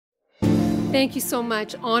Thank you so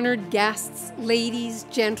much, honored guests, ladies,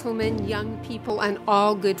 gentlemen, young people, and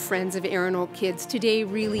all good friends of ErinoakKids. Today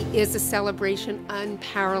really is a celebration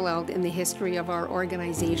unparalleled in the history of our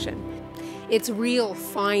organization. It's real,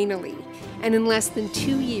 finally, and in less than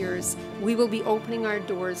 2 years, we will be opening our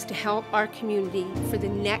doors to help our community for the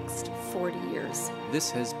next 40 years.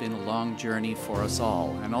 This has been a long journey for us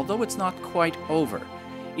all, and although it's not quite over,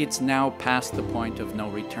 it's now past the point of no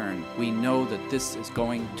return. We know that this is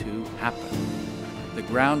going to happen. The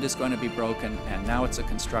ground is going to be broken, and now it's a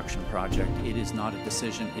construction project. It is not a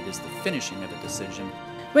decision, it is the finishing of a decision.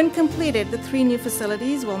 When completed, the 3 new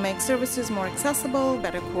facilities will make services more accessible,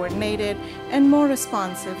 better coordinated, and more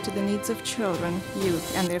responsive to the needs of children,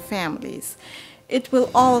 youth, and their families. It will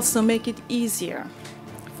also make it easier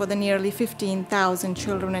for the nearly 15,000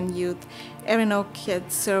 children and youth ErinoakKids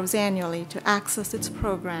serves annually to access its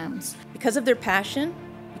programs. Because of their passion,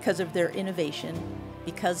 because of their innovation,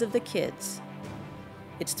 because of the kids,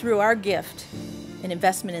 it's through our gift and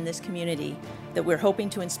investment in this community that we're hoping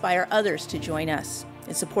to inspire others to join us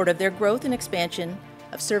in support of their growth and expansion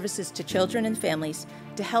of services to children and families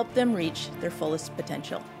to help them reach their fullest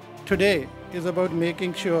potential. Today is about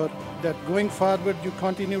making sure that going forward you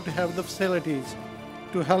continue to have the facilities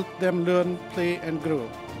to help them learn, play, and grow.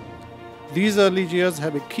 These early years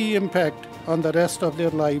have a key impact on the rest of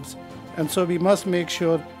their lives, and so we must make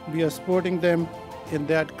sure we are supporting them in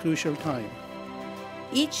that crucial time.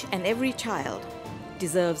 Each and every child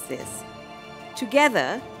deserves this.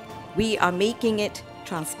 Together, we are making it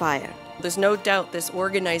transpire. There's no doubt this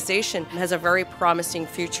organization has a very promising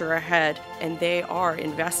future ahead, and they are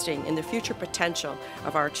investing in the future potential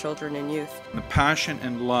of our children and youth. The passion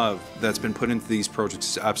and love that's been put into these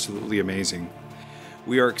projects is absolutely amazing.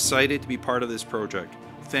 We are excited to be part of this project.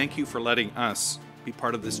 Thank you for letting us be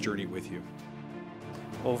part of this journey with you.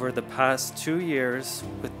 Over the past 2 years,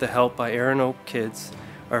 with the help by ErinoakKids,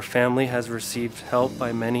 our family has received help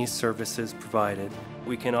by many services provided.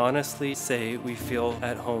 We can honestly say we feel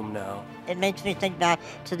at home now. It makes me think back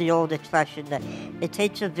to the old expression that it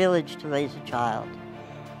takes a village to raise a child.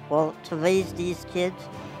 Well, to raise these kids,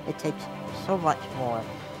 it takes so much more.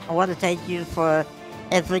 I want to thank you for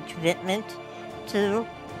every commitment to,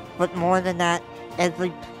 but more than that,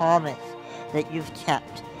 every promise that you've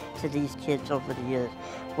kept to these kids over the years.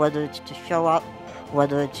 Whether it's to show up,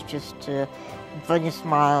 whether it's just to bring a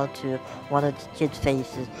smile to one of the kids'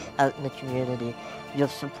 faces out in the community. Your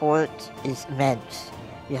support is immense.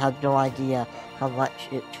 You have no idea how much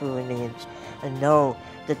it truly means. And know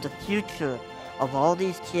that the future of all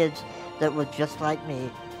these kids that were just like me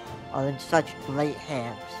are in such great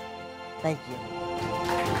hands. Thank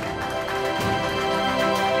you.